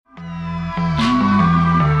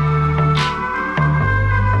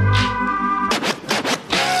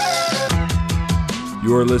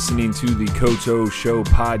You're listening to the Coach O Show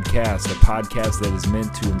podcast, a podcast that is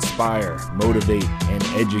meant to inspire, motivate, and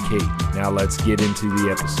educate. Now let's get into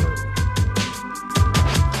the episode.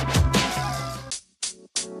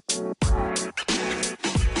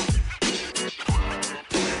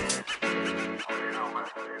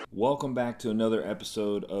 Welcome back to another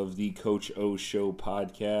episode of the Coach O Show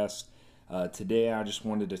podcast. Today I just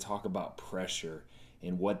wanted to talk about pressure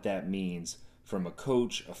and what that means from a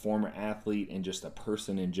coach, a former athlete, and just a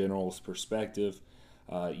person in general's perspective.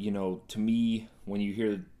 To me, when you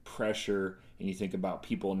hear pressure and you think about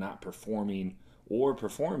people not performing or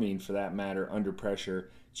performing for that matter under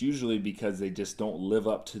pressure, it's usually because they just don't live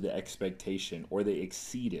up to the expectation or they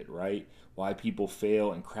exceed it, right? Why people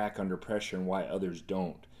fail and crack under pressure and why others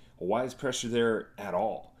don't. Well, why is pressure there at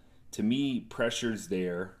all? To me, pressure's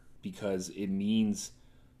there because it means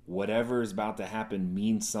whatever is about to happen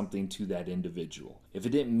means something to that individual. If it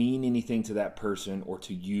didn't mean anything to that person or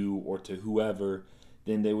to you or to whoever,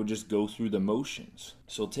 then they would just go through the motions.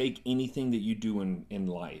 So take anything that you do in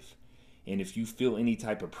life, and if you feel any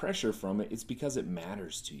type of pressure from it, it's because it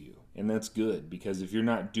matters to you. And that's good, because if you're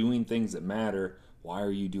not doing things that matter, why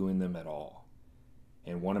are you doing them at all?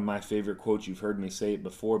 And one of my favorite quotes, you've heard me say it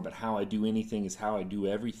before, but how I do anything is how I do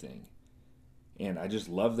everything. And I just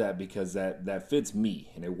love that because that fits me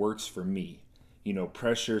and it works for me.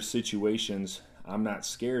 Pressure situations I'm not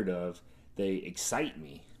scared of. They excite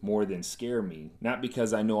me more than scare me. Not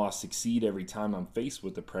because I know I'll succeed every time I'm faced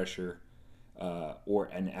with the pressure or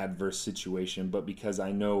an adverse situation, but because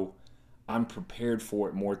I know I'm prepared for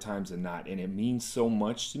it more times than not. And it means so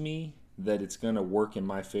much to me that it's going to work in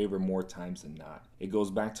my favor more times than not. It goes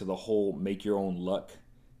back to the whole make your own luck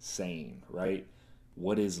saying, right?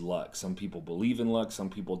 What is luck? Some people believe in luck, some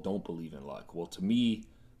people don't believe in luck. Well, to me,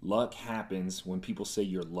 luck happens when people say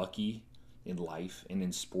you're lucky in life and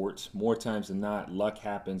in sports. More times than not, luck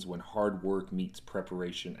happens when hard work meets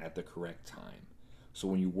preparation at the correct time. So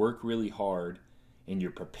when you work really hard and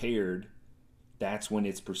you're prepared, that's when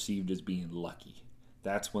it's perceived as being lucky.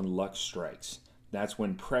 That's when luck strikes. That's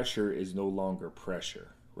when pressure is no longer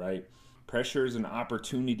pressure, right? Pressure is an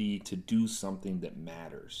opportunity to do something that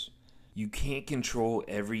matters. You can't control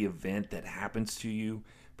every event that happens to you,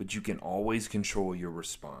 but you can always control your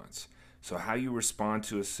response. So how you respond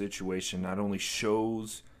to a situation not only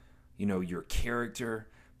shows, your character,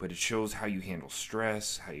 but it shows how you handle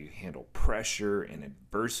stress, how you handle pressure and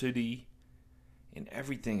adversity, and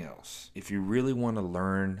everything else. If you really want to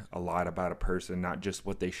learn a lot about a person, not just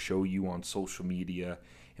what they show you on social media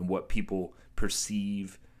and what people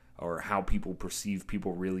perceive or how people perceive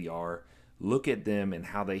people really are, look at them and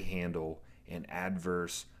how they handle an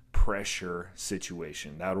adverse pressure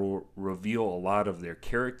situation. That will reveal a lot of their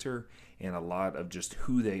character and a lot of just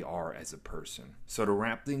who they are as a person. So to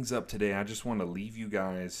wrap things up today, I just want to leave you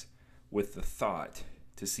guys with the thought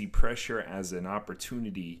to see pressure as an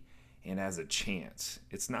opportunity and as a chance.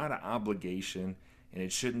 It's not an obligation, and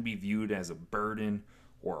it shouldn't be viewed as a burden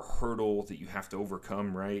or a hurdle that you have to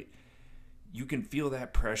overcome, right? You can feel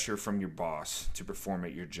that pressure from your boss to perform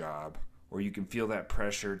at your job, or you can feel that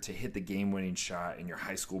pressure to hit the game-winning shot in your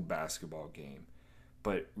high school basketball game.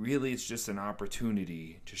 But really, it's just an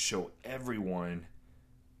opportunity to show everyone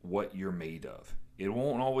what you're made of. It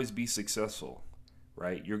won't always be successful,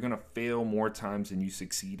 right? You're going to fail more times than you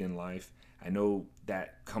succeed in life. I know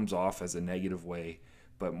that comes off as a negative way,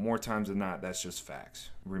 but more times than not, that's just facts.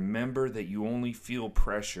 Remember that you only feel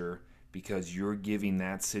pressure because you're giving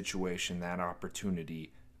that situation, that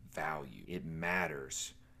opportunity, value. It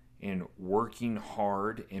matters. And working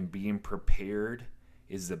hard and being prepared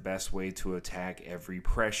is the best way to attack every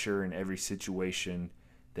pressure and every situation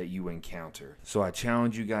that you encounter. So I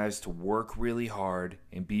challenge you guys to work really hard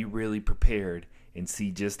and be really prepared and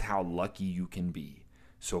see just how lucky you can be.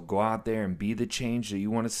 So go out there and be the change that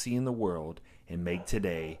you want to see in the world and make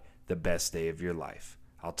today the best day of your life.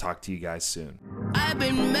 I'll talk to you guys soon. I've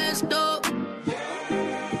been messed up,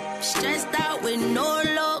 stressed out with no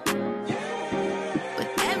luck.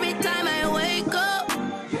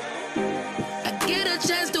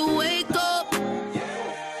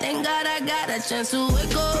 Chance to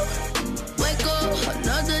wake up,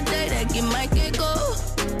 another day that get my cake up.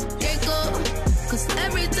 Cause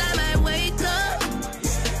every time I wake up,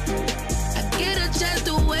 I get a chance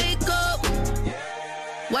to wake up.